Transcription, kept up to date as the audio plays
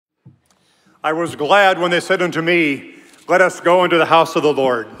I was glad when they said unto me, Let us go into the house of the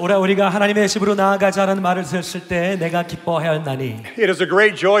Lord. 오라 우리가 하나님의 집으로 나아가자라는 말을 들었을 때 내가 기뻐하였나니. It is a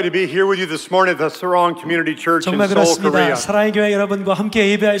great joy to be here with you this morning at the Sarong Community Church in 정말 Seoul, 그렇습니다. Korea. 사랑의 교회 여러분과 함께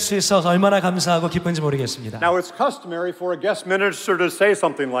예배할 수 있어서 얼마나 감사하고 기쁜지 모르겠습니다. Now it's customary for a guest minister to say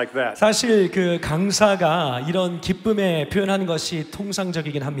something like that. 사실 그 강사가 이런 기쁨에 표현하는 것이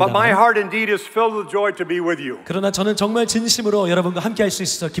통상적이긴 합니다. But my heart indeed is filled with joy to be with you. 그러나 저는 정말 진심으로 여러분과 함께할 수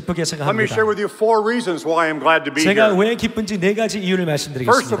있어서 기쁘게 Let me 생각합니다. share with you 4 reasons why I'm glad to be 제가 here. 왜 기쁜지 4가지 이유를 First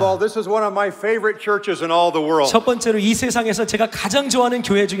of all, 말씀드리겠습니다. this is one of my favorite churches in all the world. 첫 번째로 이 세상에서 제가 가장 좋아하는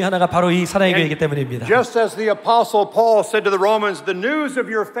교회 중에 하나가 바로 이 사랑의 교회이기 때문입니다. Just as the Apostle Paul said to the Romans, the news of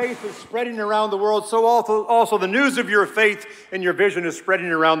your faith is spreading around the world, so also the news of your faith and your vision is spreading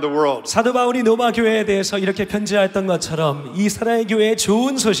around the world. 사도 바울이 로마 교회에 대해서 이렇게 편지했던 것처럼 이 사랑의 교회의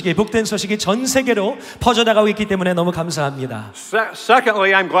좋은 소식이 복된 소식이 전 세계로 퍼져나가고 있기 때문에 너무 감사합니다.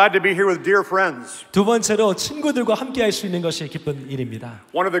 Secondly, I'm glad to be here with dear friends. 두 번째로 친구들과 함께할 수 있는 것이 기쁜 일입니다.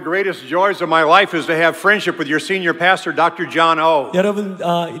 One of the greatest joys of my life is to have friendship with your senior pastor, Dr. John O. 여러분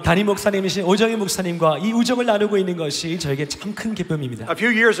담임 목사님이신 오정희 목사님과 이 우정을 나누고 있는 것이 저에게 참 큰 기쁨입니다. A few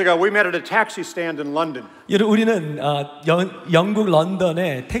years ago, we met at a taxi stand in London. 우리는 영국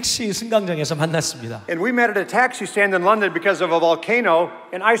런던의 택시 승강장에서 만났습니다. And we met at a taxi stand in London because of a volcano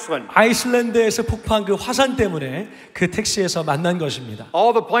in Iceland. 아이슬란드에서 폭파한 그 화산 때문에 그 택시에서 만난 것입니다.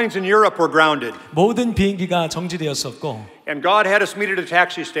 All the planes in Europe were grounded. 모든 비행기가 정지되었었고 And God had us meet at a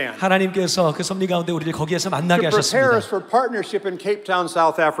taxi stand. 하나님께서 그 섭리 가운데 우리를 거기에서 만나게 To prepare us 하셨습니다. for partnership in Cape Town,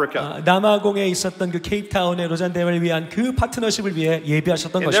 South Africa. 남아공에 있었던 그 케이프타운의 로잔 대회를 위한 그 파트너십을 위해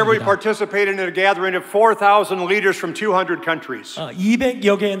예비하셨던 And there we 것입니다. participated in a gathering of 4,000 leaders from 200 countries.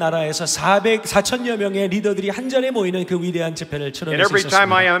 200여 개의 나라에서 4천여 명의 리더들이 한 자리에 모이는 그 위대한 집회를 And 치러낼 수 every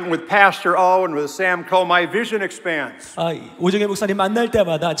time I 있었습니다. am with Pastor O and with Sam Coe, my vision expands. 오정혜 목사님 만날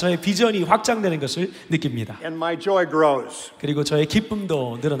때마다 저의 비전이 확장되는 것을 느낍니다. And my joy grows. 그리고 저의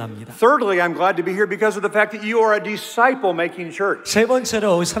기쁨도 늘어납니다. Thirdly, I'm glad to be here because of the fact that you are a disciple-making church. 세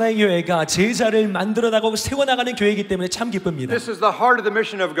번째로 사랑의 교회가 제자를 만들어나가고 세워나가는 교회이기 때문에 참 기쁩니다. This is the heart of the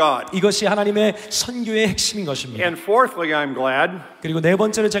mission of God. 이것이 하나님의 선교의 핵심인 것입니다. And fourthly, I'm glad 그리고 네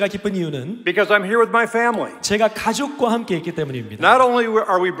번째로 제가 기쁜 이유는 because I'm here with my family. 제가 가족과 함께 있기 때문입니다. Not only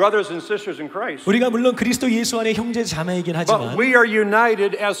are we brothers and sisters in Christ, 우리가 물론 그리스도 예수 안에 형제 자매이긴 but 하지만 we are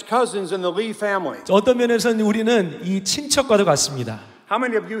united as cousins in the Lee family. 어떤 면에서는 우리는 이 친척과도 같습니다. How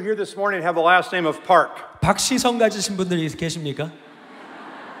many of you here this morning have the last name of Park? 박시성 가지신 분들이 계십니까?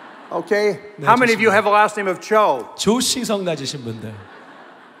 Okay. How many of you have the last name of Cho? 조시성 가지신 분들,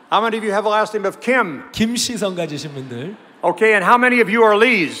 How many of you have the last name of Kim? 김시성 가지신 분들, Okay, and how many of you are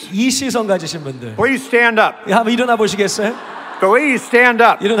Lees? 이시성 가지신 분들. Please stand up. 한번 일어나 보시겠어요? Please stand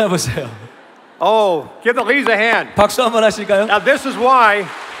up. 일어나 보세요. Oh, give the Lees a hand. 박수 한번 하실까요? Now this is why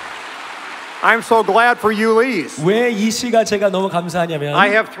I'm so glad for you Lees. 왜 이 시가 제가 너무 감사하냐면 I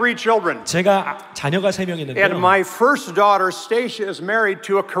have 3 children. 제가 자녀가 3명 있는데요. And my first daughter, Stacia, is married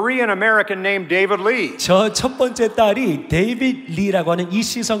to a Korean American named David Lee. 저 첫 번째 딸이 데이빗 리라고 하는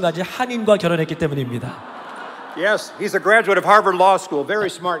이시성 가진 한인과 결혼했기 때문입니다. Yes, he's a graduate of Harvard Law School, very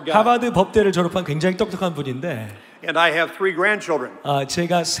smart guy. 하버드 법대를 졸업한 굉장히 똑똑한 분인데 And I have 3 grandchildren.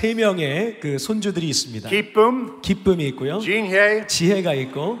 제가 3명의 그 손주들이 있습니다. Kippum, 기쁨이 있고요, Jinhye, 지혜가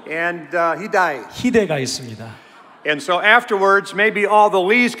있고, and Hidai. 희대가 있습니다. And so afterwards, maybe all the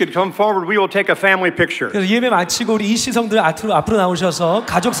Lees could come forward. We will take a family picture. 그래서 예배 마치고 우리 이시성들 앞으로 나오셔서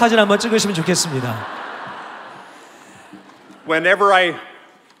가족 사진 한번 찍으시면 좋겠습니다. Whenever I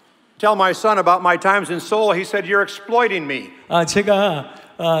tell my son about my times in Seoul, he said, "You're exploiting me." 제가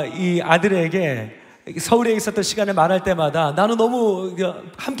이 아들에게 서울에 있었던 시간을 말할 때마다 나는 너무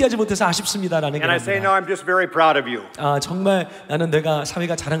함께하지 못해서 아쉽습니다라는 게 And I say, "No, 나옵니다. I'm just very proud of you." 정말 나는 내가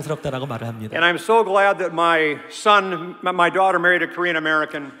사위가 자랑스럽다라고 말을 합니다. And I'm so glad that my daughter married a Korean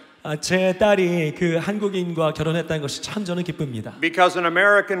American. 제 딸이 그 한국인과 결혼했다는 것이 참 저는 기쁩니다. Because an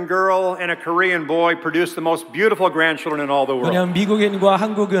American girl and a Korean boy produce the most beautiful grandchildren in all the world. 왜냐하면 미국인과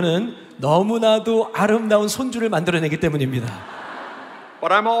한국인은 너무나도 아름다운 손주를 만들어내기 때문입니다.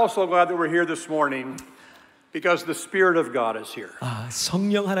 But I'm also glad that we're here this morning because the Spirit of God is here.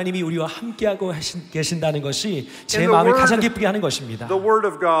 성령 하나님이 우리와 함께하고 계신다는 것이 제 마음을 가장 기쁘게 하는 것입니다. The Word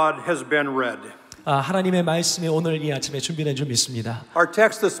of God has been read. 하나님의 말씀이 오늘 이 아침에 준비된 줄 믿습니다. Our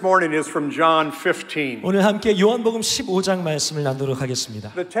text this morning is from John 15. 오늘 함께 요한복음 15장 말씀을 나누도록 하겠습니다.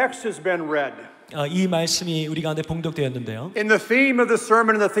 The text has been read. 이 말씀이 우리 가운데 봉독되었는데요. In the theme of the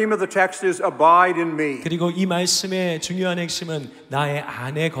sermon and the theme of the text is abide in me. 그리고 이 말씀의 중요한 핵심은 나의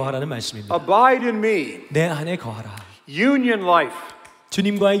안에 거하라는 말씀입니다. Abide in me. 내 안에 거하라. Union life.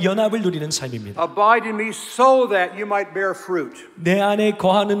 주님과의 연합을 누리는 삶입니다. Abide in me so that you might bear fruit. 내 안에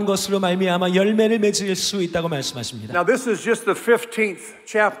거하는 것으로 말미암아 열매를 맺을 수 있다고 말씀하십니다. Now this is just the 15th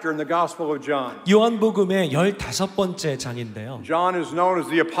chapter in the Gospel of John. 요한복음의 15번째 장인데요. John is known as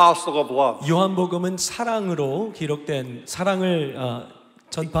the apostle of love. 요한복음은 사랑으로 기록된 사랑을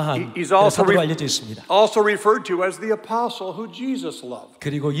전파한 He's also 사도로 알려져 있습니다. also referred to as the apostle who Jesus loved.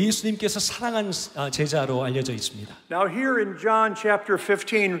 그리고 예수님께서 사랑한 제자로 알려져 있습니다. Now here in John chapter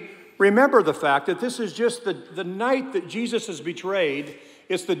 15, remember the fact that this is just the night that Jesus is betrayed.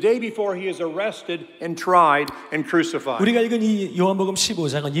 It's the day before he is arrested and tried and crucified. 우리가 읽은 이 요한복음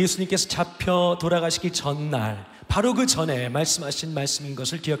 15장은 예수님께서 잡혀 돌아가시기 전날 바로 그 전에 말씀하신 말씀인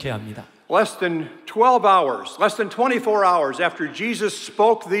것을 기억해야 합니다. Less than 12 hours, less than 24 hours after Jesus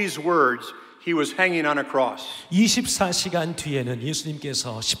spoke these words, he was hanging on a cross. 24시간 뒤에는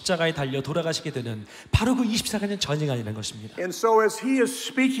예수님께서 십자가에 달려 돌아가시게 되는 바로 그 24시간 전이라는 것입니다. And so as he is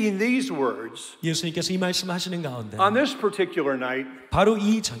speaking these words, 예수님께서 이 말씀하시는 가운데 on this particular night, 바로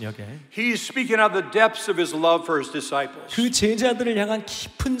이 저녁에 he's speaking out of the depths of his love for his disciples. 그 제자들을 향한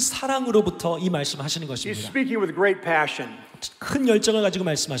깊은 사랑으로부터 이 말씀하시는 He's 것입니다. speaking with great passion 큰 열정을 가지고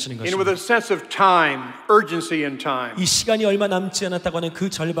말씀하시는 and with 것입니다. a sense of time, urgency in time. 이 시간이 얼마 남지 않았다고 하는 그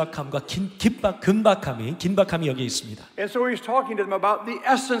절박함과 긴박함이 여기에 있습니다. And so he's talking to them about the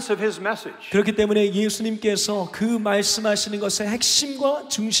essence of his message. 그렇기 때문에 예수님께서 그 말씀하시는 것의 핵심과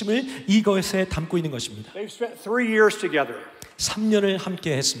중심을 이것에 담고 있는 것입니다. They've spent 3 years together. 3년을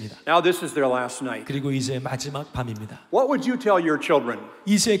함께 했습니다. Now this is their last night. 그리고 이제 마지막 밤입니다. What would you tell your children?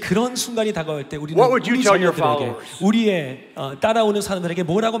 이제 그런 순간이 다가올 때 우리는 What would you 우리 tell your 자녀들에게 followers? 우리의 따라오는 사람들에게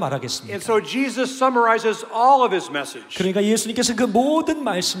뭐라고 말하겠습니까? And so Jesus summarizes all of his message. 그러니까 예수님께서 그 모든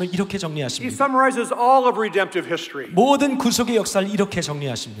말씀을 이렇게 He 정리하십니다. summarizes all of redemptive history. 모든 구속의 역사를 이렇게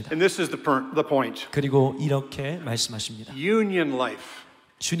정리하십니다. And this is the point. 그리고 이렇게 말씀하십니다. Union life.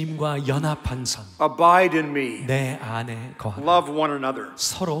 주님과 연합한 삶, Abide in me. 내 안에 거하라. Love one another.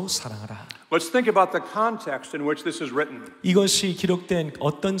 서로 사랑하라. Let's think about the context in which this is written. 이것이 기록된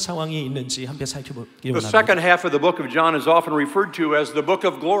어떤 상황이 있는지 함께 살펴보기 The 원합니다. second half of the book of John is often referred to as the book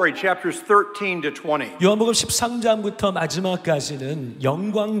of glory, chapters 13 to 20. 요한복음 13장부터 마지막까지는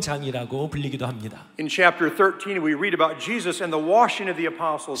영광장이라고 불리기도 합니다. In chapter 13, we read about Jesus and the washing of the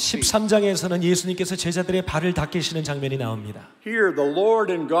apostles' feet. 13장에서는 예수님께서 제자들의 발을 닦이시는 장면이 나옵니다. Here, the Lord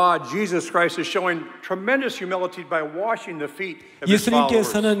and God, Jesus Christ, is showing tremendous humility by washing the feet of his followers.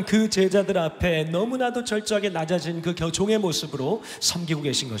 예수님께서는 그 제자들 앞에 너무나도 절저하게 낮아진 그 종의 모습으로 섬기고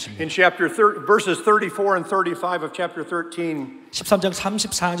계신 것입니다. In verses 34 and 35 of chapter 13, 13장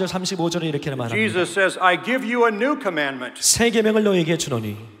 34절 35절에 이렇게 말합니다. Jesus says, I give you a new commandment. 새 계명을 너에게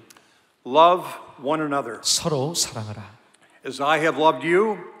주노니 Love one another. 서로 사랑하라. As I have loved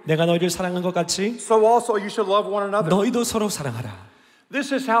you, 내가 너희를 사랑한 것 같이 so also you should love one another. 너희도 서로 사랑하라.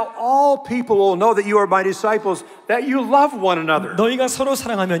 This is how all people will know that you are my disciples, that you love one another. 너희가 서로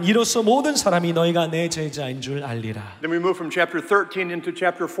사랑하면 이로써 모든 사람이 너희가 내 제자인 줄 알리라. Then we move from chapter 13 into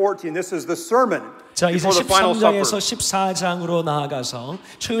chapter 14. This is the sermon 자, 이제 before the final supper. 13장에서 14장으로 나아가서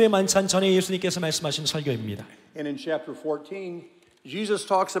최후의 만찬 전에 예수님께서 말씀하신 설교입니다. And in chapter 14, Jesus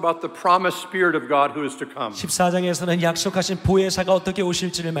talks about the promised Spirit of God who is to come. 14장에서는 약속하신 보혜사가 어떻게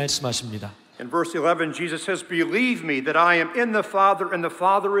오실지를 말씀하십니다. In verse 11, Jesus says, Believe me that I am in the Father and the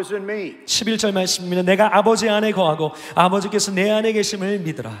Father is in me. 11절 말씀입니다. 내가 아버지 안에 거하고 아버지께서 내 안에 계심을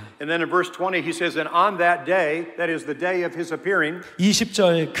믿으라. And then in verse 20, he says, And on that day, that is the day of his appearing,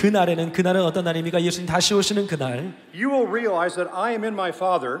 20절 그날은 어떤 날입니까? 예수님 다시 오시는 그날 you will realize that I am in my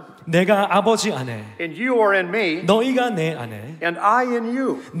Father, 내가 아버지 안에 and you are in me, 너희가 내 안에 and I in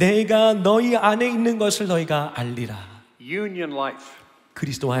you. 내가 너희 안에 있는 것을 너희가 알리라. Union life.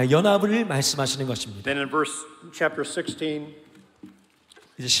 그리스도와의 연합을 말씀하시는 것입니다. Then in chapter 16,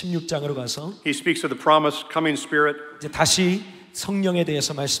 이제 16장으로 가서 he speaks of the promised coming Spirit. 이제 다시 성령에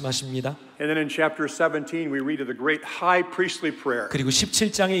대해서 말씀하십니다. And then in chapter 17, we read of the great high priestly prayer. 그리고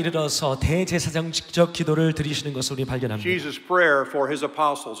 17장에 이르러서 대제사장적 기도를 드리시는 것을 우리 발견합니다. Jesus' prayer for his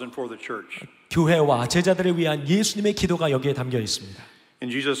apostles and for the church. 교회와 제자들을 위한 예수님의 기도가 여기에 담겨 있습니다.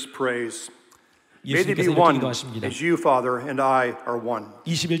 And Jesus prays, May they be 예수님께서 one 이렇게 기도하십니다. as you, Father, and I are one.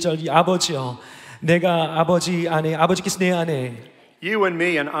 21절 아버지여 내가 아버지 안에 아버지께서 내 안에 You and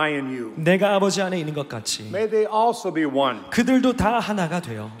me and I in you. 내가 아버지 안에 있는 것 같이 May they also be one, 그들도 다 하나가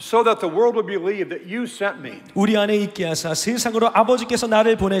되어 so that the world will believe that you sent me. 우리 안에 있게 하사 세상으로 아버지께서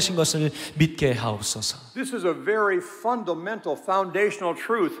나를 보내신 것을 믿게 하옵소서. This is a very fundamental, foundational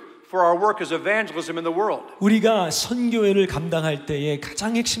truth for our work as evangelism in the world. 우리가 선교회를 감당할 때에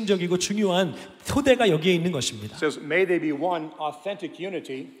가장 핵심적이고 중요한 토대가 여기에 있는 것입니다. It says, may they be one authentic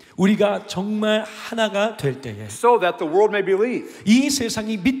unity. 우리가 정말 하나가 될 때에 So that the world may believe. 이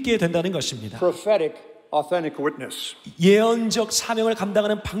세상이 믿게 된다는 것입니다. Prophetic, authentic witness. 예언적 사명을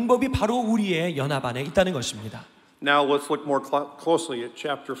감당하는 방법이 바로 우리의 연합 안에 있다는 것입니다. Now let's look more closely at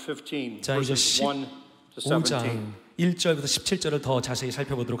chapter 15, 자, 이제 verses 1 to 15장 1절부터 17절을 더 자세히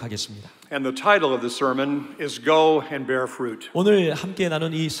살펴보도록 하겠습니다. And the title of the sermon is Go and Bear Fruit. 오늘 함께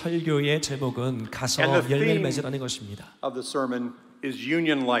나눈 이 설교의 제목은 가서 And the 열매를 theme 맺으라는 것입니다. of the sermon is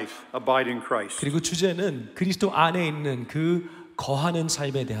Union Life, Abide in Christ. 그리고 주제는 그리스도 안에 있는 그 거하는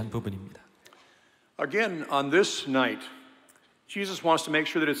삶에 대한 부분입니다. Again, on this night, Jesus wants to make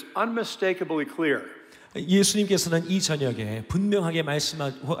sure that it's unmistakably clear. 예수님께서는 이 저녁에 분명하게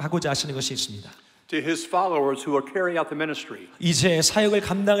말씀하고자 하시는 것이 있습니다. To his followers who will carry out the ministry. 이제 사역을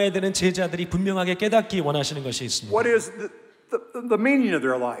감당해야 되는 제자들이 분명하게 깨닫기 원하시는 것이 있습니다. What is the meaning of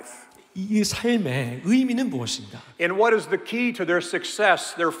their life? 이 삶의 의미는 무엇인가? And what is the key to their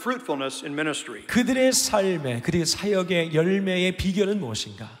success, their fruitfulness in ministry? 그들의 삶의, 그들의 사역의 열매의 비결은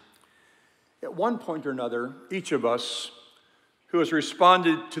무엇인가? At one point or another, each of us who has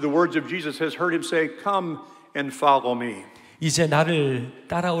responded to the words of Jesus has heard him say, "Come and follow me." 이제 나를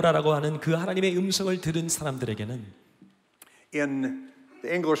따라오라라고 하는 그 하나님의 음성을 들은 사람들에게는 In the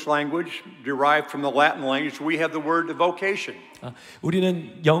English language, derived from the Latin language, we have the word vocation.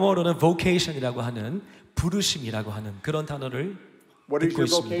 우리는 영어로는 vocation이라고 하는 부르심이라고 하는 그런 단어를 What is 듣고 your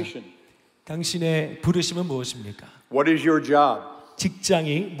있습니다. vocation? 당신의 부르심은 무엇입니까? What is your job?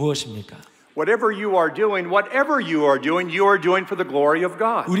 직장이 무엇입니까? Whatever you are doing, you are doing for the glory of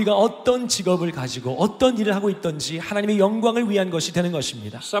God. 우리가 어떤 직업을 가지고 어떤 일을 하고 있든지 하나님의 영광을 위한 것이 되는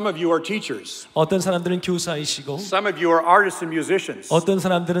것입니다. Some of you are teachers. 어떤 사람들은 교사이시고 Some of you are artists and musicians. 어떤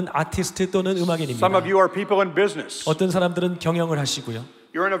사람들은 아티스트 또는 음악인입니다. Some of you are people in business. 어떤 사람들은 경영을 하시고요.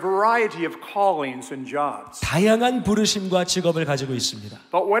 You're in a variety of callings and jobs. 다양한 부르심과 직업을 가지고 있습니다.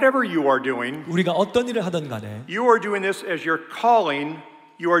 But whatever you are doing, 우리가 어떤 일을 하든 간에 you are doing this as your calling.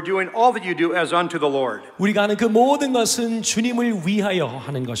 You are doing all that you do as unto the Lord. 우리가 하는 그 모든 것은 주님을 위하여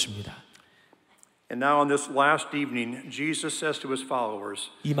하는 것입니다. And now on this last evening, Jesus says to his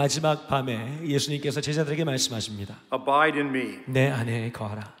followers, 이 마지막 밤에 예수님께서 제자들에게 말씀하십니다. Abide in me. 내 안에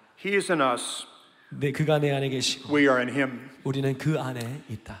거하라. He is in us. 그가 내 안에 계시고 We are in him. 우리는 그 안에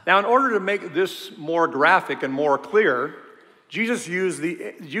있다. Now, in order to make this more graphic and more clear, Jesus uses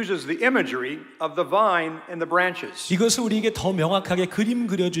the imagery of the vine and the branches. 이것을 우리에게 더 명확하게 그림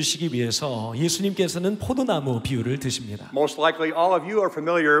그려주시기 위해서 예수님께서는 포도나무 비유를 드십니다. Most likely all of you are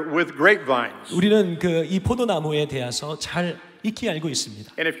familiar with grapevines. 우리는 이 포도나무에 대해서 잘 익히 알고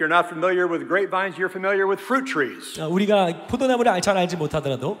있습니다. And if you're not familiar with grapevines, you're familiar with fruit trees. 우리가 포도나무를 잘 알지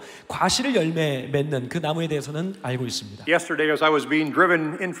못하더라도 과실을 열매 맺는 그 나무에 대해서는 알고 있습니다. Yesterday, as I was being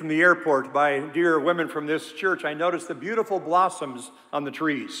driven in from the airport by dear women from this church, I noticed the beautiful blossoms on the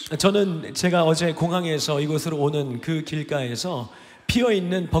trees. 저는 제가 어제 공항에서 이곳으로 오는 그 길가에서 피어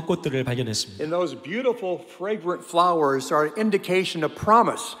있는 벚꽃들을 발견했습니다. And those beautiful, fragrant flowers are an indication of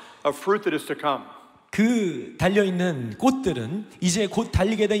promise of fruit that is to come. 그 달려있는 꽃들은 이제 곧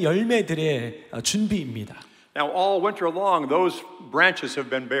달리게 된 열매들의 준비입니다. Now, all winter long, those branches have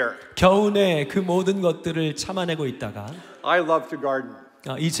been bare. 겨우내 그 모든 것들을 참아내고 있다가 I love to garden.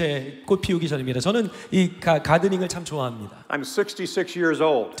 이제 꽃 피우기 전입니다. 저는 이 가드닝을 참 좋아합니다. I'm 66 years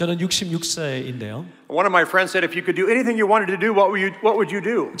old. 저는 66세인데요. One of my friends said, if you could do anything you wanted to do, what would you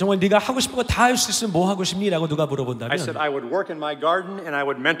do? 정말 네가 하고 싶은 거 다 할 수 있으면 뭐 하고 싶니?라고 누가 I 물어본다면 said, I would work in my garden and I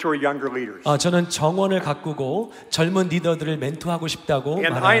would mentor younger leaders. 저는 정원을 가꾸고 젊은 리더들을 멘토하고 싶다고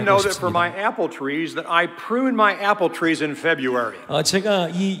And I know 말하고 that for my 싶습니다. apple trees, that I prune my apple trees in February. 제가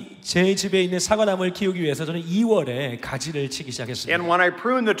제 집에 있는 사과나무를 키우기 위해서 저는 2월에 가지를 치기 시작했습니다. And when I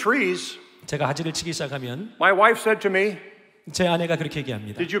prune the trees, 제가 가지를 치기 시작하면 my wife said to me, 제 아내가 그렇게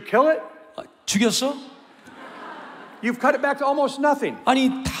얘기합니다. did you kill it? 죽였어? You've cut it back to almost nothing. 아니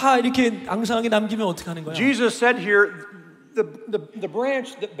다 이렇게 앙상하게 남기면 어떻게 하는 거야? Jesus said here, the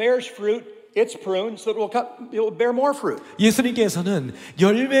branch that bears fruit, it's pruned so that it will bear more fruit. 예수님께서는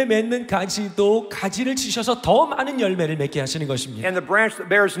열매 맺는 가지도 가지를 치셔서 더 많은 열매를 맺게 하시는 것입니다. And the branch that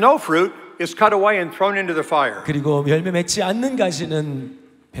bears no fruit is cut away and thrown into the fire. 그리고 열매 맺지 않는 가지는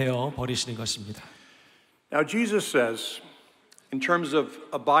베어 버리시는 것입니다. Now Jesus says, in terms of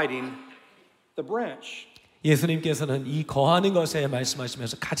abiding, the branch 예수님께서는 이 거하는 것에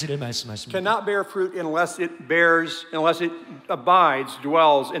말씀하시면서 가지를 말씀하십니다. cannot bear fruit unless it abides,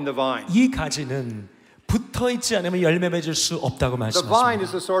 dwells in the vine. 이 가지는 붙어 있지 않으면 열매 맺을 수 없다고 The vine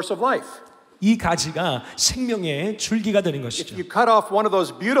is 말씀하십니다. the source of life. 이 가지가 생명의 줄기가 되는 If 것이죠. you cut off one of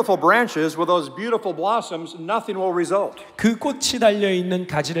those beautiful branches with those beautiful blossoms, nothing will result. 그 꽃이 달려 있는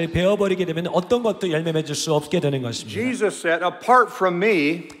가지를 베어버리게 되면 어떤 것도 열매 맺을 수 없게 되는 것입니다. Jesus said, apart from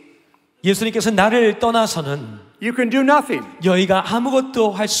me, 예수님께서 나를 떠나서는 you can do nothing. 너희가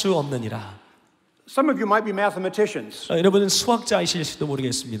아무것도 할 수 없느니라. Some of you might be mathematicians. 여러분은 수학자이실지도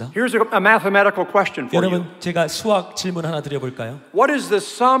모르겠습니다. Here's a mathematical question for you. 여러분, 제가 수학 질문 하나 드려볼까요? What is the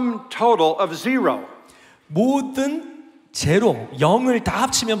sum total of zero? 모든 제로, 0을 다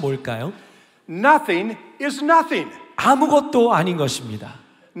합치면 뭘까요? Nothing is nothing. 아무것도 아닌 것입니다.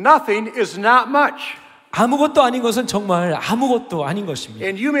 Nothing is not much. 아무것도 아닌 것은 정말 아무것도 아닌 것입니다.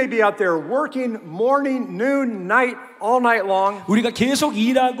 And you may be out there working morning, noon, night, all night long. 우리가 계속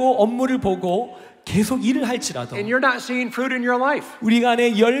일하고 업무를 보고 계속 일을 할지라도 And you're not seeing fruit in your life. 우리가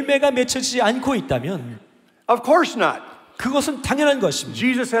안에 열매가 맺혀지지 않고 있다면 Of course not. 그것은 당연한 것입니다.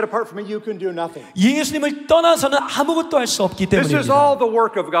 Jesus said, apart from me, you can do nothing. 예수님을 떠나서는 아무것도 할 수 없기 This is 때문입니다. all the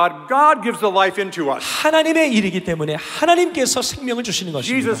work of God. God gives the life into us. 하나님의 일이기 때문에 하나님께서 생명을 주시는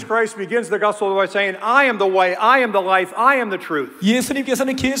것입니다. Jesus Christ begins the gospel by saying, I am the way, I am the life, I am the truth.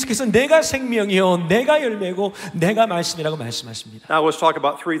 예수님께서는 계속해서 내가 생명이요, 내가 열매고, 내가 말씀이라고 말씀하십니다. Now let's talk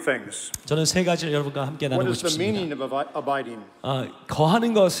about three things. 저는 세 가지를 여러분과 함께 What 나누고 is the meaning 싶습니다. of abiding?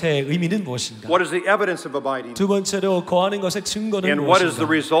 거하는 것의 의미는 무엇인가? What is the evidence of abiding? 두 번째로 거하는 것의 증거는 And what is the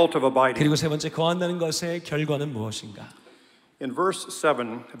무엇인가? result of abiding? 그리고 세 번째 거한다는 것의 결과는 무엇인가? In verse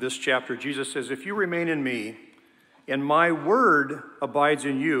 7 of this chapter, Jesus says, if you remain in me and my word abides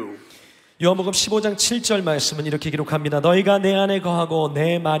in you, 요한복음 15장 7절 말씀은 이렇게 기록합니다. 너희가 내 안에 거하고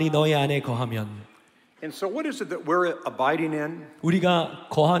내 말이 너희 안에 거하면. and so what is it that we're abiding in? 우리가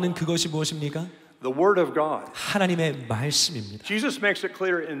거하는 그것이 무엇입니까? The word of God. 하나님의 말씀입니다. Jesus makes it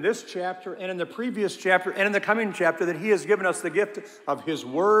clear in this chapter and in the previous chapter and in the coming chapter that he has given us the gift of his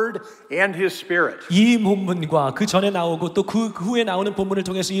word and his spirit. 이 본문과 그 전에 나오고 또 그 후에 나오는 본문을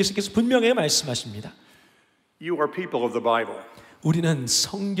통해서 예수께서 분명히 말씀하십니다. You are people of the Bible. 우리는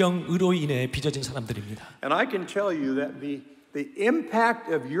성경으로 인해 빚어진 사람들입니다. And I can tell you that the impact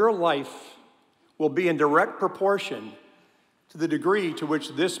of your life will be in direct proportion to the degree to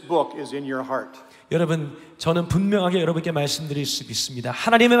which this book is in your heart. 여러분, 저는 분명하게 여러분께 말씀드릴 수 있습니다.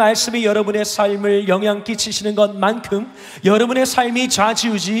 하나님의 말씀이 여러분의 삶을 영향 끼치시는 것만큼 여러분의 삶이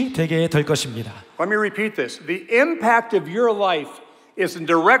좌지우지 되게 될 것입니다. Let me repeat this. The impact of your life is in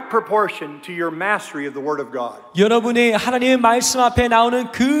direct proportion to your mastery of the Word of God. 여러분의 하나님의 말씀 앞에 나오는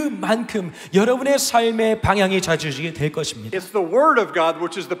그만큼 여러분의 삶의 방향이 좌지우지게 될 것입니다. It's the Word of God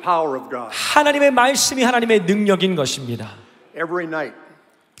which is the power of God. 하나님의 말씀이 하나님의 능력인 것입니다. Every night,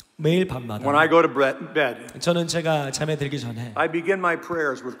 매일 밤마다 when I go to bed, 저는 제가 잠에 들기 전에 I begin my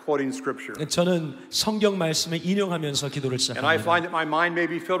prayers with quoting Scripture. 저는 성경 말씀을 인용하면서 기도를 And I 시작합니다. find that my mind may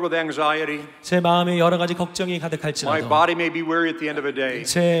be filled with anxiety. 제 마음에 여러 가지 걱정이 My 가득할지라도 body may be weary at the end of a day.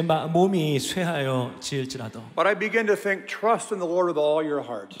 제 몸이 쇠하여 지을지라도 But I begin to think, trust in the Lord with all your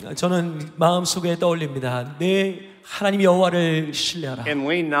heart. 저는 마음속에 떠올립니다. 내 하나님 여호와를 신뢰하라. And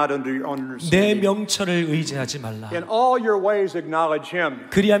lean not unto your own 내 understanding. 명철을 의지하지 말라. In all your ways acknowledge Him.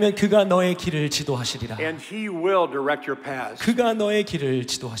 그리하면 그가 너의 길을 지도하시리라. And He will direct your paths. 그가 너의 길을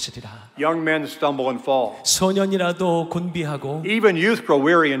지도하시리라. Young men stumble and fall. 소년이라도 곤비하고 Even youth grow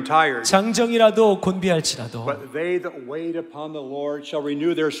weary and tired. 장정이라도 곤비할지라도 But they that wait upon the Lord shall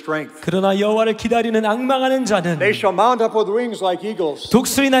renew their strength. 그러나 여호와를 기다리는 앙망하는 자는 They shall mount up with wings like eagles.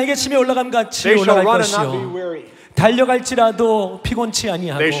 독수리 날개치며 올라감 같이 They shall 올라갈 run and not be 것이요 weary. 달려갈지라도 피곤치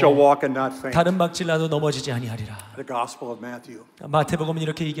They shall 아니하고 walk and not faint. 다른 박질라도 넘어지지 아니하리라. The Gospel of Matthew. 마태복음은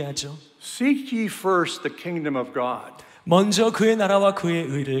이렇게 얘기하죠. Seek ye first the kingdom of God. 먼저 그의 나라와 그의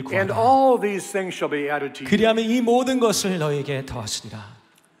의를 And 구하라. all these things shall be added to you. 그리하면 이 모든 것을 너에게 더하시리라.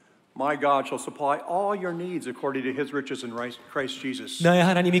 My God shall supply all your needs according to His riches in Christ Jesus. 너의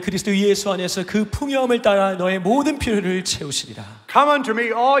하나님이 그리스도 예수 안에서 그 풍요함을 따라 너의 모든 필요를 채우시리라. Come unto me,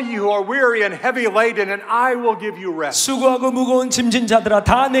 all you who are weary and heavy laden, and I will give you rest. 수고하고 무거운 짐진 자들아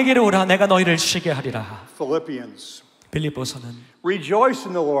다 내게로 오라. 내가 너희를 쉬게 하리라. Philippians. 빌립보서는 Rejoice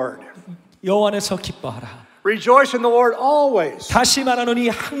in the Lord. 여호와 안에서 기뻐하라. Rejoice in the Lord always. 다시 말하노니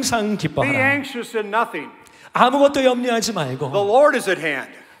항상 Be 기뻐하라. anxious in nothing. 아무것도 염려하지 The 말고 Lord is at hand.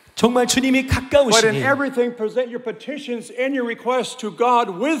 정말 주님이 But in 가까우시니 everything present your petitions and your requests to God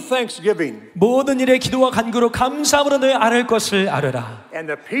with thanksgiving. 모든 일에 기도와 간구로 감사함으로 너희 아뢰을 것을 아뢰라.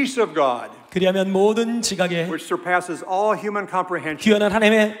 And the peace of God, 그리하면 모든 지각에 which surpasses all human comprehension, 귀한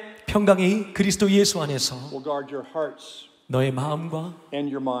하나님의 평강이 그리스도 예수 안에서 will guard your hearts 너의 마음과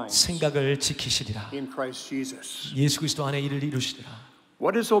and your minds 생각을 지키시리라. in Christ Jesus. 예수 그리스도 안에 이를 이루시리라.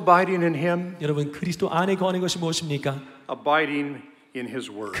 What is abiding in Him? 여러분 그리스도 안에 거하는 것이 무엇입니까? Abiding in His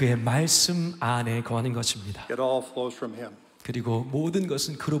Word. 그의 말씀 안에 거하는 것입니다. It all flows from Him. 그리고 모든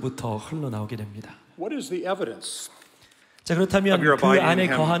것은 그로부터 흘러나오게 됩니다. What is the evidence? 자, 그렇다면 of your 그 abiding in 안에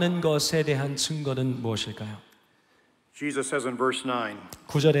Him? 거하는 것에 대한 증거는 무엇일까요? Jesus says in verse 9,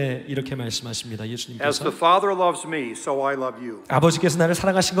 9절에 이렇게 말씀하십니다. As 예수님께서 the Father loves me, so I love you. 아버지께서 나를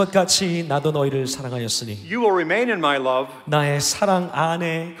사랑하신 것 같이 나도 너희를 사랑하였으니 You will remain in my love 나의 사랑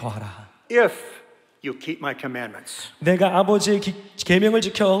안에 거하라. if you keep my commandments. 내가 아버지의 계명을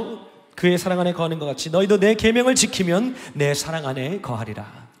지켜 그의 사랑 안에 거하는 것 같이 너희도 내 계명을 지키면 내 사랑 안에 거하리라.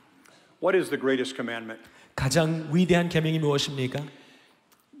 What is the greatest commandment? 가장 위대한 계명이 무엇입니까?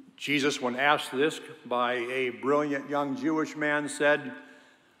 Jesus, when asked this by a brilliant young Jewish man, said,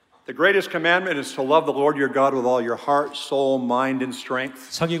 The greatest commandment is to love the Lord your God with all your heart, soul, mind, and strength.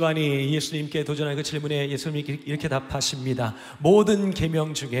 서기관이 예수님께 도전한 그 질문에 예수님이 이렇게 답하십니다. 모든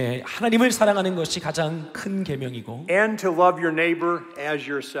계명 중에 하나님을 사랑하는 것이 가장 큰 계명이고 And to love your neighbor as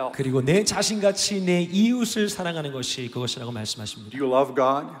yourself. 그리고 내 자신같이 내 이웃을 사랑하는 것이 그것이라고 말씀하십니다. Do you love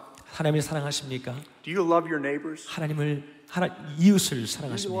God? 하나님을 사랑하십니까? Do you love your neighbors? 이웃을 Do you love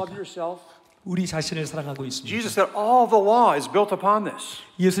사랑하십니까? yourself? 우리 자신을 사랑하고 있습니다. Jesus said all the law is built upon this.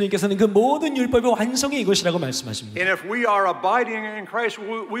 예수님께서는 그 모든 율법의 완성이 이것이라고 말씀하십니다. And if we are abiding in Christ,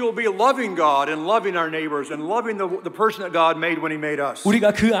 we will be loving God and loving our neighbors and loving the person that God made when He made us.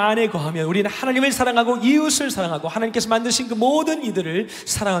 우리가 그 안에 거하면 우리는 하나님을 사랑하고 이웃을 사랑하고 하나님께서 만드신 그 모든 이들을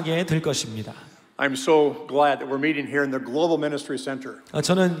사랑하게 될 것입니다. I'm so glad that we're meeting here in the Global Ministry Center.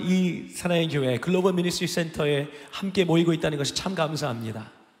 저는 이 사랑의 교회 글로벌 미니스트리 센터에 함께 모이고 있다는 것이 참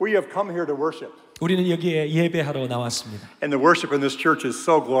감사합니다. We have come here to worship. 우리는 여기에 예배하러 나왔습니다. And the worship in this church is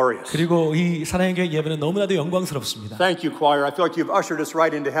so glorious. 그리고 이 사랑의 교회 예배는 너무나도 영광스럽습니다. Thank you, choir. I feel like you've ushered us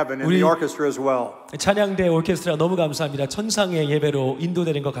right into heaven and the orchestra as well. 찬양대 오케스트라 너무 감사합니다. 천상의 예배로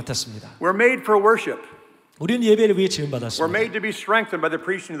인도되는 것 같았습니다. We're made for worship. 우리는 예배를 위해 We're 지음받았습니다. made to be strengthened by the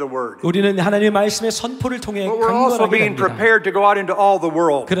preaching of the word. 우리는 하나님의 말씀의 선포를 통해 But we're also 강건하게 being 됩니다. prepared to go out into all the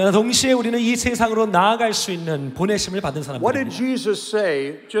world. 그러나 동시에 우리는 이 세상으로 나아갈 수 있는 보내심을 받은 What did 사람들입니다. Jesus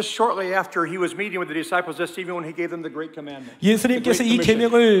say just shortly after He was meeting with the disciples, just even when He gave them the great commandment? 예수님께서 이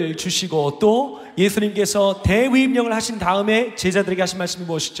계명을 주시고 또 예수님께서 대위임령을 하신 다음에 제자들에게 하신 말씀이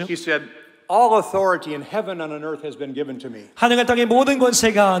무엇이죠? He said, All authority in heaven and on earth has been given to me. 하늘과 땅의 모든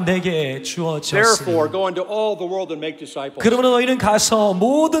권세가 내게 주어졌으니 Therefore, go into all the world and make disciples. 그러므로 너희는 가서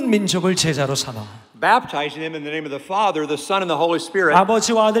모든 민족을 제자로 삼아 Baptizing them in the name of the Father, the Son, and the Holy Spirit.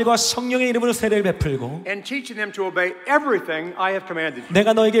 아버지와 아들과 성령의 이름으로 세례를 베풀고 And teaching them to obey everything I have commanded you.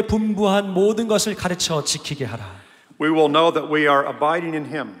 내가 너에게 분부한 모든 것을 가르쳐 지키게 하라. We will know that we are abiding in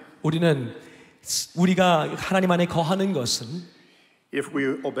Him 우리가 하나님 안에 거하는 것은 if we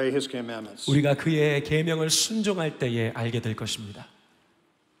obey His commandments. 우리가 그의 계명을 순종할 때에 알게 될 것입니다.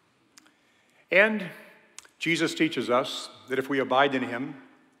 And Jesus teaches us that if we abide in Him,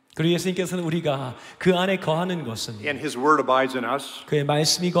 그리고 예수님께서는 우리가 그 안에 거하는 것은 and His Word abides in us, 그의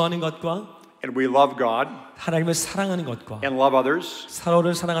말씀이 거하는 것과 and we love God 하나님을 사랑하는 것과 and love others,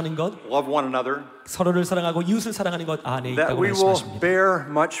 서로를 사랑하는 것, love one another, 서로를 사랑하고 이웃을 사랑하는 것 안에 that 있다고 we will 말씀하십니다. bear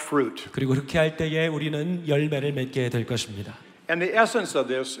much fruit. 그리고 그렇게 할 때에 우리는 열매를 맺게 될 것입니다. And the essence of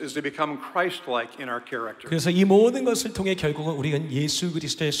this is to become Christ-like in our character. 그래서 이 모든 것을 통해 결국은 우리는 예수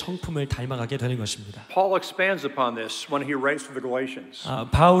그리스도의 성품을 닮아가게 되는 것입니다. Paul expands upon this when he writes to the Galatians.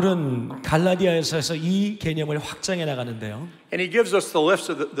 바울은 갈라디아에서 이 개념을 확장해 나가는데요. And he gives us the list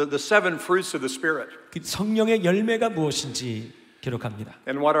of the seven fruits of the Spirit. 그 성령의 열매가 무엇인지 기록합니다.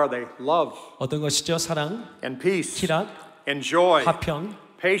 And what are they? Love, 어떤 것이죠? 사랑, and peace, 희락, and joy, 화평,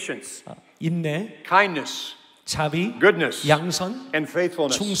 patience, 인내, kindness, 자비, goodness, 양선, and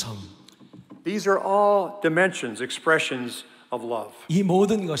faithfulness. 충성. These are all dimensions, expressions of love. 이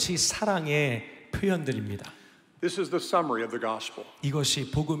모든 것이 사랑의 표현들입니다. This is the summary of the gospel. 이것이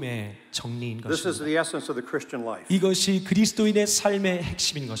복음의 정리인 This is 것입니다. the essence of the Christian life. 이것이 그리스도인의 삶의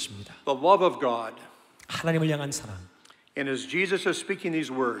핵심인 것입니다. The love of God. 하나님을 향한 사랑. And as Jesus is speaking these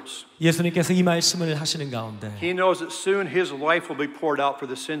words, 예수님께서 이 말씀을 하시는 가운데 He knows that soon His life will be poured out for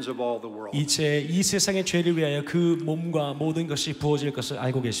the sins of all the world. 이제 이 세상의 죄를 위하여 그 몸과 모든 것이 부어질 것을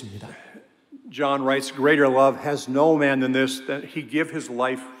알고 계십니다. John writes, Greater love has no man than this, that he give his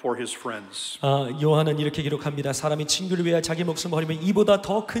life for his friends. 요한은 이렇게 기록합니다. 사람이 친구를 위하여 자기 목숨을 버리면 이보다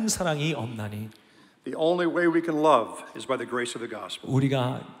더 큰 사랑이 없나니. The only way we can love is by the grace of the gospel.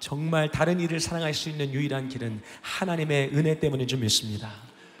 우리가 정말 다른 이를 사랑할 수 있는 유일한 길은 하나님의 은혜 때문인 줄 믿습니다.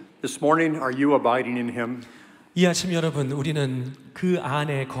 This morning, are you abiding in Him? 이 아침 여러분, 우리는 그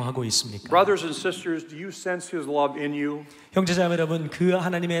안에 거하고 있습니까? Brothers and sisters, do you sense His love in you? 형제자매 여러분, 그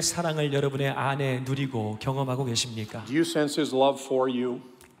하나님의 사랑을 여러분의 안에 누리고 경험하고 계십니까? Do you sense His love for you?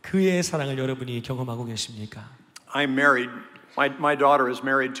 그의 사랑을 여러분이 경험하고 계십니까? I'm married My daughter is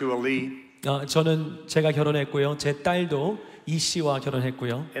married to a Lee. 저는 제가 결혼했고요. 제 딸도 이 씨와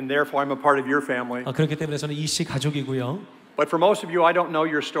결혼했고요. And therefore I'm a part of your family. 그렇기 때문에 저는 이 씨 가족이고요. But for most of you, I don't know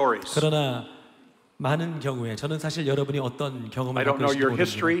your stories. 그러나 많은 경우에 저는 사실 여러분이 어떤 경험을 I don't 갖고 know your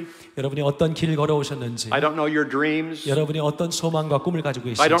계신지 모릅니다. history. 여러분이 어떤 길 걸어오셨는지, I don't know your dreams. 여러분이 어떤 소망과 꿈을 가지고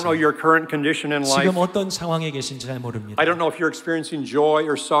I don't know 계신지, your current condition in life. 지금 어떤 상황에 계신지 잘 모릅니다. I don't know if you're experiencing joy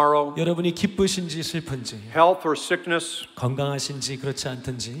or sorrow, 여러분이 기쁘신지 슬픈지, health or sickness, 건강하신지 그렇지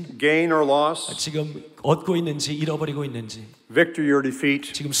않든지, gain or loss, 지금 얻고 있는지 잃어버리고 있는지, victory or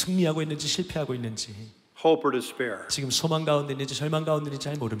defeat, 지금 승리하고 있는지 실패하고 있는지, hope or despair. 지금 소망 가운데 있는지 절망 가운데 있는지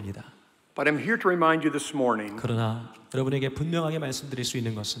잘 모릅니다. But I'm here to remind you this morning 그러나 여러분에게 분명하게 말씀드릴 수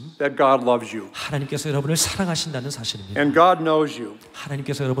있는 것은 that God loves you. 하나님께서 여러분을 사랑하신다는 사실입니다. And God knows you.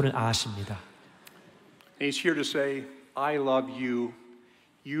 하나님께서 여러분을 아십니다. And He's here to say, I love you,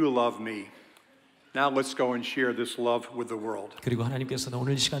 you love me. Now let's go and share this love with the world. 그리고 하나님께서는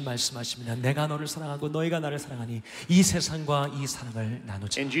오늘 이 시간 말씀하십니다. 내가 너를 사랑하고 너희가 나를 사랑하니 이 세상과 이 사랑을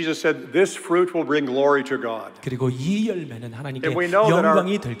나누자. And Jesus said, this fruit will bring glory to God. 그리고 이 열매는 하나님께 And we know that our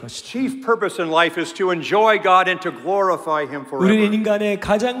영광이 될 것이다. chief purpose in life is to enjoy God and to glorify Him 우리는 forever. 인간의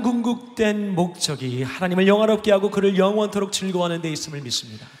가장 궁극된 목적이 하나님을 영화롭게 하고 그를 영원토록 즐거워하는 데 있음을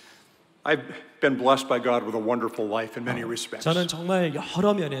믿습니다. I've been blessed by God with a wonderful life in many respects. 저는 정말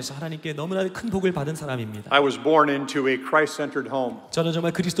여러 면에서 하나님께 너무나 큰 복을 받은 사람입니다. I was born into a Christ-centered home. 저는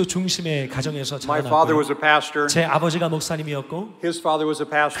정말 그리스도 중심의 가정에서 My father was 자라났고요. a pastor. 제 아버지가 목사님이었고 His father was a 그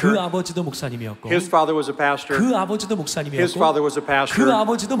pastor. 아버지도 목사님이었고 His father was a pastor. 그 아버지도 His 목사님이었고 father was a 그 pastor.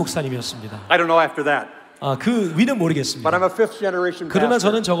 아버지도 목사님이었습니다. I don't know after that, 그 위는 but 모르겠습니다. I'm a fifth generation 그러나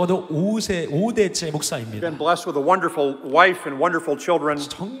저는 pastor. 적어도 5대째 목사입니다. Been blessed with a wonderful wife and wonderful children.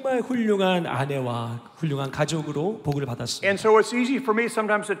 정말 훌륭한 아내와 훌륭한 가족으로 복을 받았습니다. And so it's easy for me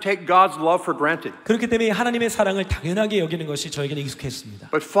sometimes to take God's love for granted. 그렇기 때문에 하나님의 사랑을 당연하게 여기는 것이 저에게는 익숙했습니다.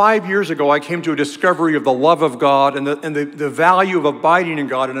 But 5 years ago, I came to a discovery of the love of God and the value of abiding in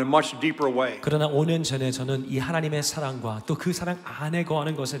God in a much deeper way. 그러나 5년 전에 저는 이 하나님의 사랑과 또 그 사랑 안에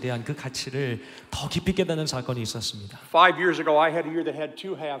거하는 것에 대한 그 가치를 더 깊이 깨닫는 사건이 있었습니다. 5 years ago, I had a year that had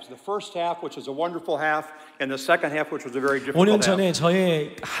two halves. The first half, which was a wonderful half, and the second half, which was a very 5년 difficult half. 전에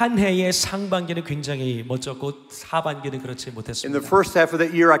저의 한 해의 상반기는 굉장히 멋졌고 하반기는 그렇지 In the 못했습니다. first half of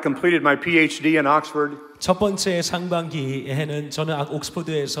that year, I completed my PhD in Oxford. 첫 번째 상반기에는 저는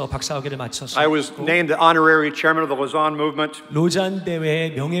옥스퍼드에서 박사학위를 I 마쳤습니다. was named the honorary chairman of the Lausanne movement. 로잔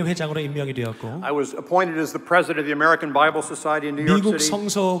대회의 명예회장으로 임명이 되었고 I was appointed as the president of the American Bible Society in New York City.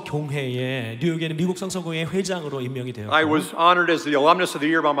 미국성서공회에 뉴욕에는 미국성서공회 회장으로 임명이 되었고 I was honored as the alumnus of the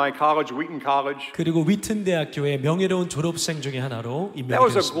year by my college, Wheaton College. 그리고 위튼 대학교의 명예로운 졸업생 중에 하나로 임명이 That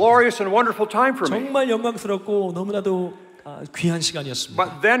was a 되었습니다. glorious and wonderful time for me. 정말 영광스럽고 너무나도 귀한 시간이었습니다.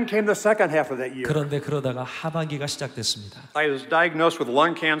 But then came the second half of that year. 그런데 그러다가 하반기가 시작됐습니다. I was diagnosed with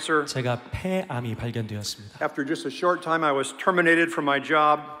lung cancer. 제가 폐암이 발견되었습니다. After just a short time, I was terminated from my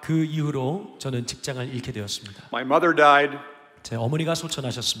job. 그 이후로 저는 직장을 잃게 되었습니다. My mother died. 제 어머니가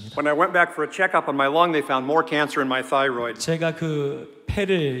소천하셨습니다. When I went back for a checkup on my lung, they found more cancer in my thyroid. 제가 그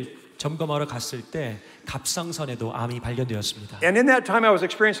폐를 점검하러 갔을 때 갑상선에도 암이 발견되었습니다. And in that time, I was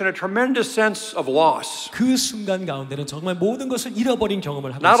experiencing a tremendous sense of loss. 그 순간 가운데는 정말 모든 것을 잃어버린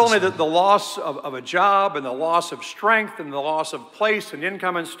경험을 하고 Not only 있었습니다. the loss of a job and the loss of strength and the loss of place and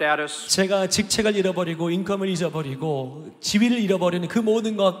income and status, 제가 직책을 잃어버리고 인컴을 잃어버리고 지위를 잃어버리는 그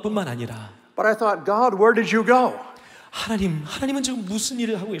모든 것뿐만 아니라 but I thought, God, where did you go? 하나님은 지금 무슨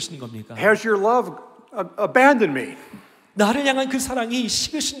일을 하고 계시는 겁니까? Has your love abandoned me? 나를 향한 그 사랑이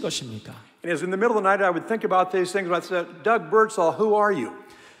식으신 것입니까? And as in the middle of the night, I would think about these things. And I said, Doug Birdsall, who are you?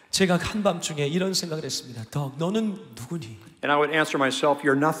 제가 한밤중에 이런 생각을 했습니다. 덕, 너는 누구니? And I would answer myself,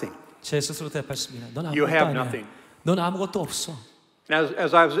 you're nothing. 제 스스로 대답했습니다. 넌 You 아무것도 have 아니야. nothing. 넌 아무것도 없어. And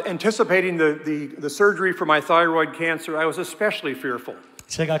as I was anticipating the surgery for my thyroid cancer, I was especially fearful.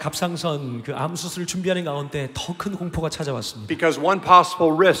 제가 갑상선 그 암 수술을 준비하는 가운데 더 큰 공포가 찾아왔습니다. Because one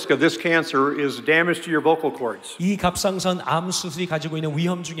possible risk of this cancer is damage to your vocal cords. 이 갑상선 암 수술이 가지고 있는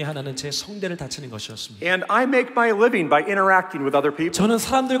위험 중에 하나는 제 성대를 다치는 것이었습니다. And I make my living by interacting with other people. 저는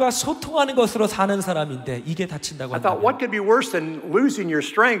사람들과 소통하는 것으로 사는 사람인데 이게 다친다고 I thought, what 한다면 could be worse than losing your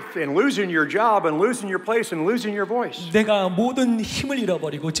strength and losing your job and losing your place and losing your voice? 내가 모든 힘을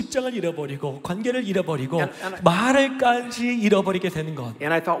잃어버리고 직장을 잃어버리고 관계를 잃어버리고 And 말을까지 잃어버리게 되는 것.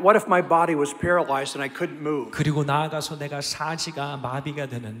 And I thought, what if my body was paralyzed and I couldn't move? 그리고 나아가서 내가 사지가 마비가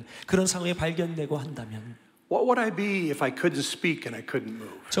되는 그런 상황에 발견되고 한다면 What would I be if I couldn't speak and I couldn't move?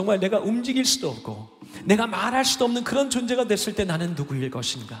 정말 내가 움직일 수도 없고 내가 말할 수도 없는 그런 존재가 됐을 때 나는 누구일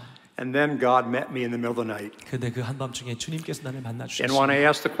것인가? And then God met me in the middle of the night. 근데 그 한밤중에 주님께서 나를 만나 And when I 주셨습니다.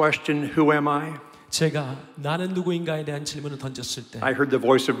 asked the question, who am I? 제가 나는 누구인가에 대한 질문을 던졌을 때 I heard the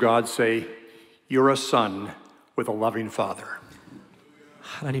voice of God say, "You're a son with a loving father."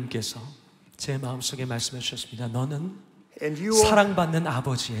 하나님께서 제 마음속에 말씀해 주셨습니다. 너는 And you are, 사랑받는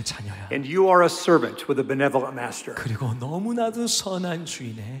아버지의 자녀야. and you are a servant with a benevolent master. 그리고 너무나도 선한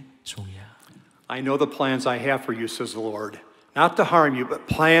주인의 종이야. I know the plans I have for you, says the Lord. Not to harm you, but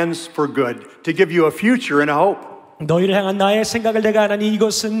plans for good, to give you a future and a hope. 너희를 향한 나의 생각을 내가 아나니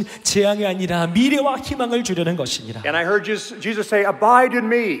이것은 재앙이 아니라 미래와 희망을 주려는 것이니라. And I heard Jesus say, "Abide in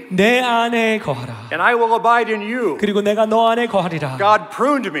me, 내 안에 거하라. and I will abide in you." 그리고 내가 너 안에 거하리라. God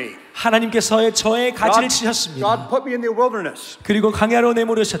pruned me. 하나님께서 저의 가지를 God 치셨습니다. put me in the wilderness, 그리고 강야로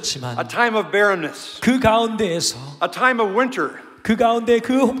내모르셨지만 a time of barrenness, 그 가운데에서 a time of winter. 그 가운데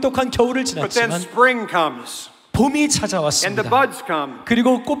그 혹독한 겨울을 But then 지났지만 spring comes, 봄이 and the 찾아왔습니다. buds come,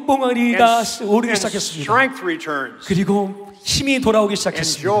 그리고 꽃봉오리가 and 오르기 시작했습니다. strength returns, 그리고 힘이 돌아오기 and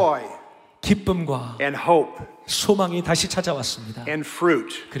시작했습니다. joy, 기쁨과 and hope, 소망이 다시 찾아왔습니다. and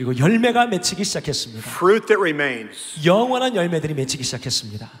fruit. 그리고 열매가 맺히기 시작했습니다. Fruit that remains. 영원한 열매들이 맺히기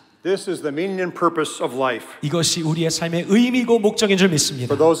시작했습니다. This is the meaning and purpose of life 이것이 우리의 삶의 의미고 목적인 줄 믿습니다.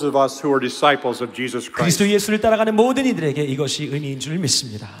 for those of us who are disciples of Jesus Christ. 그리스도 예수를 따라가는 모든 이들에게 이것이 의미인 줄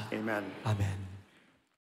믿습니다. Amen. 아멘.